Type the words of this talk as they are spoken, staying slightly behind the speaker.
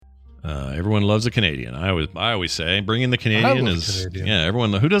Everyone loves a Canadian. I always say, bring in the Canadian yeah.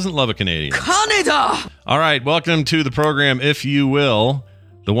 Everyone who doesn't love a Canadian. Canada. All right, welcome to the program, if you will,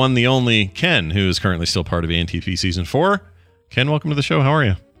 the one, the only Ken, who is currently still part of ANTP season 4. Ken, welcome to the show. How are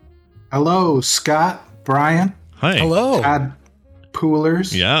you? Hello, Scott, Brian. Hi. Hello. Tad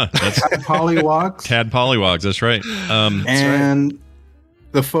Poolers. Yeah, that's Tad Pollywogs. Tad Pollywogs. That's right. And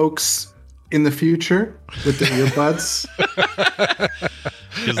the folks in the future with the earbuds.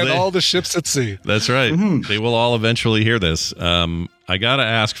 And all the ships at sea. That's right. Mm-hmm. They will all eventually hear this. I got to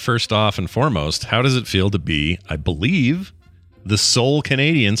ask, first off and foremost, how does it feel to be, I believe, the sole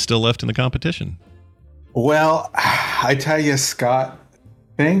Canadian still left in the competition? Well, I tell you, Scott,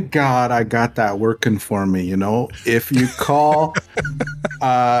 thank God I got that working for me. You know, if you call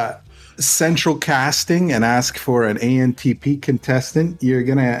Central Casting and ask for an ANTP contestant, you're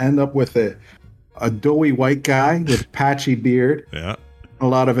going to end up with a doughy white guy with a patchy beard. Yeah. A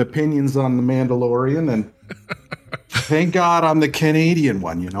lot of opinions on The Mandalorian, and thank God I'm the Canadian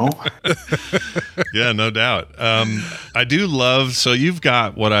one, you know? Yeah, no doubt. I do love, so you've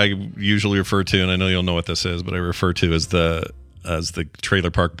got what I usually refer to, and I know you'll know what this is, but I refer to as the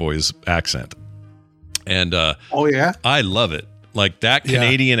Trailer Park Boys accent. And oh yeah, I love it. Like that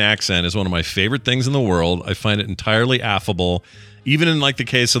Canadian accent is one of my favorite things in the world. I find it entirely affable. Even in like the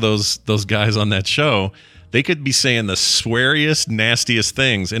case of those guys on that show, they could be saying the sweariest, nastiest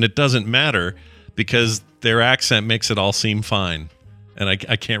things, and it doesn't matter because their accent makes it all seem fine. And I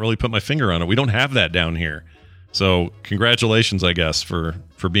can't really put my finger on it. We don't have that down here. So congratulations, I guess, for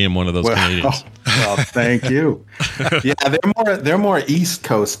being one of those Canadians. Well, thank you. Yeah, they're more East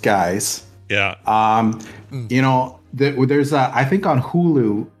Coast guys. Yeah. You know, there's I think on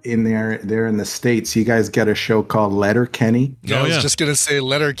Hulu there in the States, you guys get a show called Letterkenny. I was just gonna say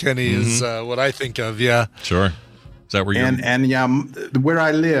Letterkenny is what I think of. Yeah, sure. Is that where you're? And yeah, where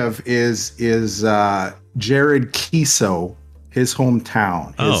I live is Jared Keeso, his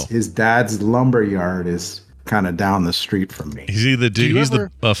hometown. His dad's lumber yard is kind of down the street from me. Is he the dude? He's the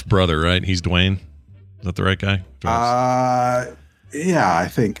buff brother, right? He's Dwayne. Is that the right guy? Yeah, I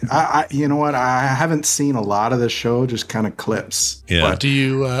think. I you know what? I haven't seen a lot of the show, just kind of clips. Yeah. But do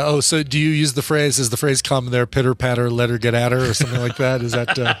you? So do you use the phrase? Is the phrase common there? Pitter patter, let her get at her, or something like that? Is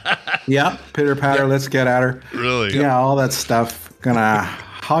that? Yeah, pitter patter, let's get at her. Really? Yeah, all that stuff.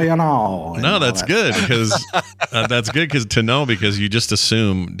 How you know? No, that's good because to know because you just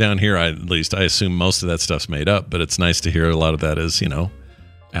assume down here. I assume most of that stuff's made up, but it's nice to hear a lot of that is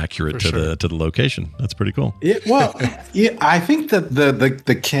accurate to the location. That's pretty cool. I think that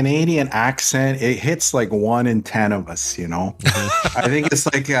the Canadian accent, it hits like 1 in 10 of us, you know. I think it's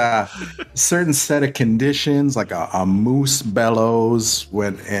like a certain set of conditions, like a moose bellows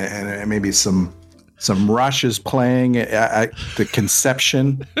and maybe some rushes playing at the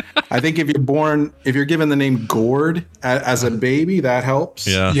conception. I think if you're given the name Gord as a baby, that helps.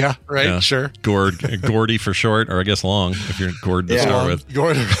 Yeah, right, yeah. Sure. Gordy for short, or I guess long, if you're Gord to start with.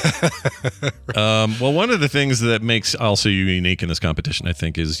 Gord. Well, one of the things that makes also you unique in this competition, I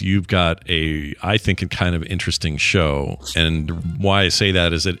think, is you've got a kind of interesting show. And why I say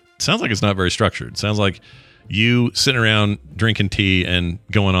that is it sounds like it's not very structured. It sounds like you sitting around drinking tea and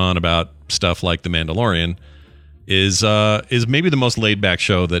going on about stuff like The Mandalorian is maybe the most laid back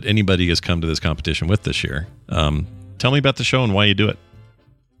show that anybody has come to this competition with this year. Tell me about the show and why you do it.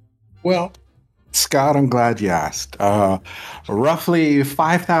 Well, Scott, I'm glad you asked. Roughly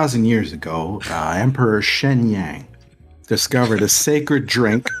 5,000 years ago, Emperor Shen Yang discovered a sacred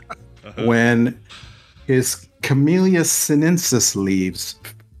drink when his Camellia sinensis leaves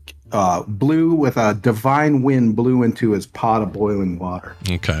blew with a divine wind blew into his pot of boiling water.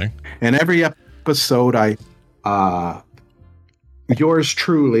 Okay. And every episode, yours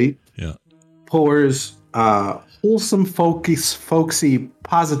truly pours wholesome, folksy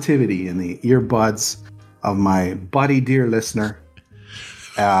positivity in the earbuds of my buddy, dear listener.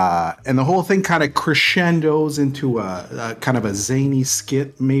 And the whole thing kind of crescendos into a kind of a zany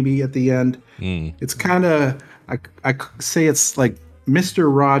skit, maybe at the end. It's kind of, I say it's like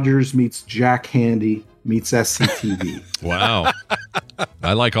Mr. Rogers meets Jack Handy meets SCTV. Wow.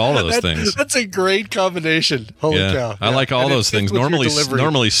 I like all those things. That's a great combination. Holy cow. I like all those things.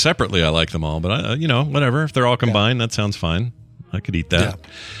 Normally separately, I like them all, but whatever. If they're all combined, that sounds fine. I could eat that.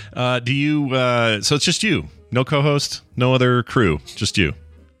 Yeah. Do you, so it's just you, no co-host, no other crew, just you.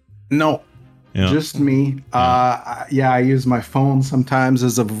 No, just me. I use my phone sometimes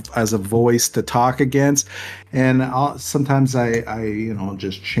as a voice to talk against, and sometimes I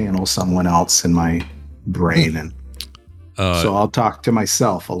just channel someone else in my brain. And So I'll talk to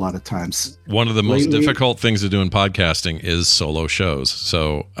myself a lot of times. One of the most difficult things to do in podcasting is solo shows.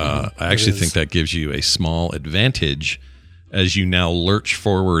 So I actually think that gives you a small advantage as you now lurch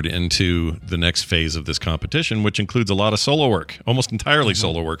forward into the next phase of this competition, which includes a lot of solo work, almost entirely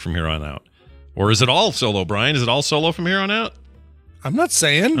solo work from here on out. Or is it all solo, Brian? Is it all solo from here on out? I'm not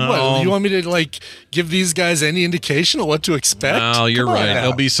saying. What, you want me to give these guys any indication of what to expect? No, you're right.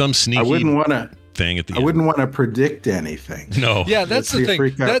 There'll be some sneaky thing at the end. I wouldn't want to predict anything. No. Yeah, that's the thing.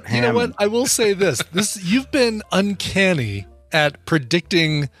 You know what? I will say this. You've been uncanny at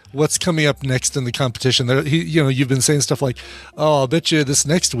predicting what's coming up next in the competition. You've been saying stuff like, "Oh, I'll bet you this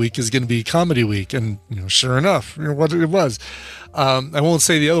next week is going to be comedy week," and sure enough, what it was. I won't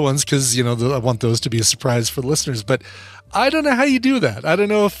say the other ones because I want those to be a surprise for the listeners. But I don't know how you do that. I don't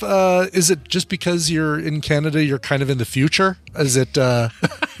know if is it just because you're in Canada, you're kind of in the future? Is it?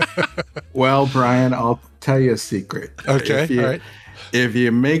 Well, Brian, I'll tell you a secret. Okay, all right. If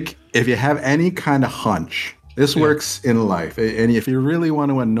you have any kind of hunch, this works in life, and if you really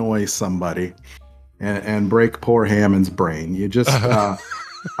want to annoy somebody and break poor Hammond's brain, you just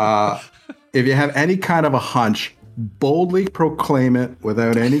if you have any kind of a hunch, boldly proclaim it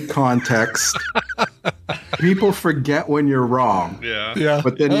without any context. People forget when you're wrong. Yeah.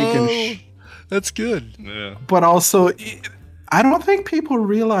 But then you can. That's good. Yeah. But also, I don't think people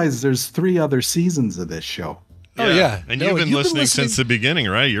realize there's 3 other seasons of this show. Oh yeah. And you've been listening since the beginning,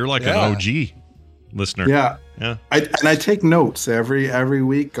 right? You're like an OG listener. Yeah. Yeah. I take notes every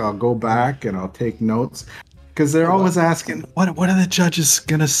week. I'll go back and I'll take notes. Because they're always asking, what are the judges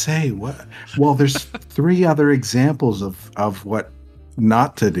gonna say? Well, there's 3 other examples of what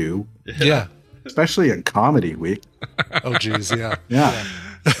not to do. Yeah, especially in comedy week. Oh, geez, yeah.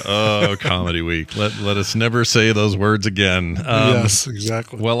 Oh, comedy week. Let us never say those words again. Yes,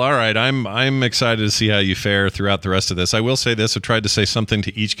 exactly. Well, all right. I'm excited to see how you fare throughout the rest of this. I will say this: I've tried to say something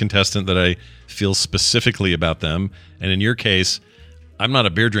to each contestant that I feel specifically about them, and in your case, I'm not a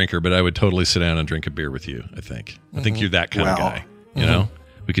beer drinker, but I would totally sit down and drink a beer with you. I think you're that kind of guy. You know,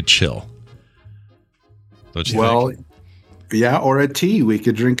 we could chill. Don't you think? Yeah, or a tea. We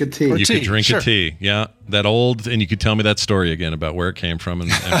could drink a tea. You could drink a tea. Yeah, that old, and you could tell me that story again about where it came from and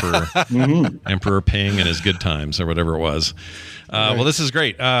Emperor Ping and his good times or whatever it was. Well, this is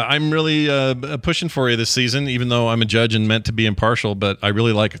great. I'm really pushing for you this season, even though I'm a judge and meant to be impartial. But I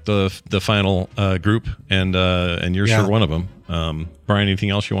really like the final group, and you're sure one of them. Brian, anything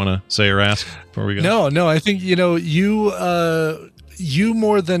else you want to say or ask before we go? No. I think you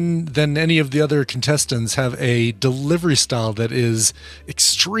more than any of the other contestants have a delivery style that is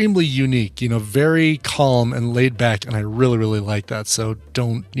extremely unique. Very calm and laid back, and I really, really like that. So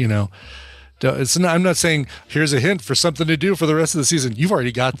I'm not saying here's a hint for something to do for the rest of the season. You've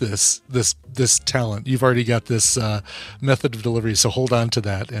already got this talent. You've already got this method of delivery. So hold on to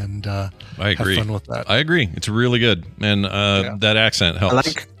that and I agree. Have fun with that. I agree. It's really good, and that accent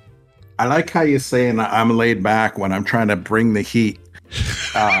helps. I like how you're saying I'm laid back when I'm trying to bring the heat.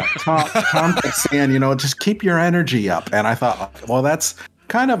 Tom kept saying, just keep your energy up, and I thought, well, that's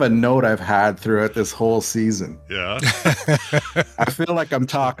kind of a note I've had throughout this whole season. Yeah. I feel like I'm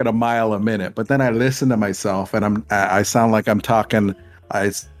talking a mile a minute, but then I listen to myself and I sound like I'm talking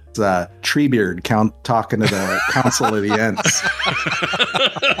Treebeard talking to the Council of the Ents.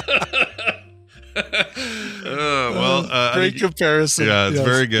 Great comparison. Yeah, it's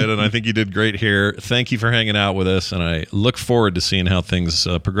very good, and I think you did great here. Thank you for hanging out with us, and I look forward to seeing how things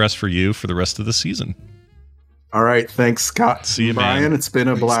progress for you for the rest of the season. All right, thanks, Scott. See you, Brian. man. It's been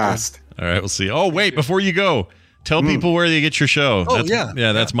a blast. All right, we'll see. Oh, wait, before you go, tell people where you get your show. Oh,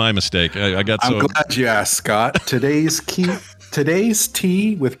 that's my mistake. I'm glad you asked, Scott. Today's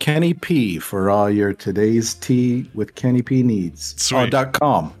tea with Kenny P for all your today's tea with Kenny P needs. Sweet.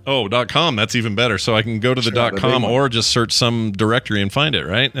 .com. Oh, .com. That's even better. So I can go to the .com or just search some directory and find it,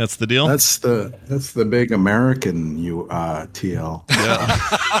 right? That's the deal? That's the big American TL. Yeah.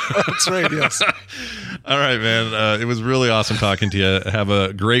 That's right, yes. All right, man. It was really awesome talking to you. Have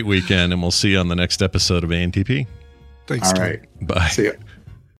a great weekend, and we'll see you on the next episode of ANTP. Thanks. All right. Bye. See you.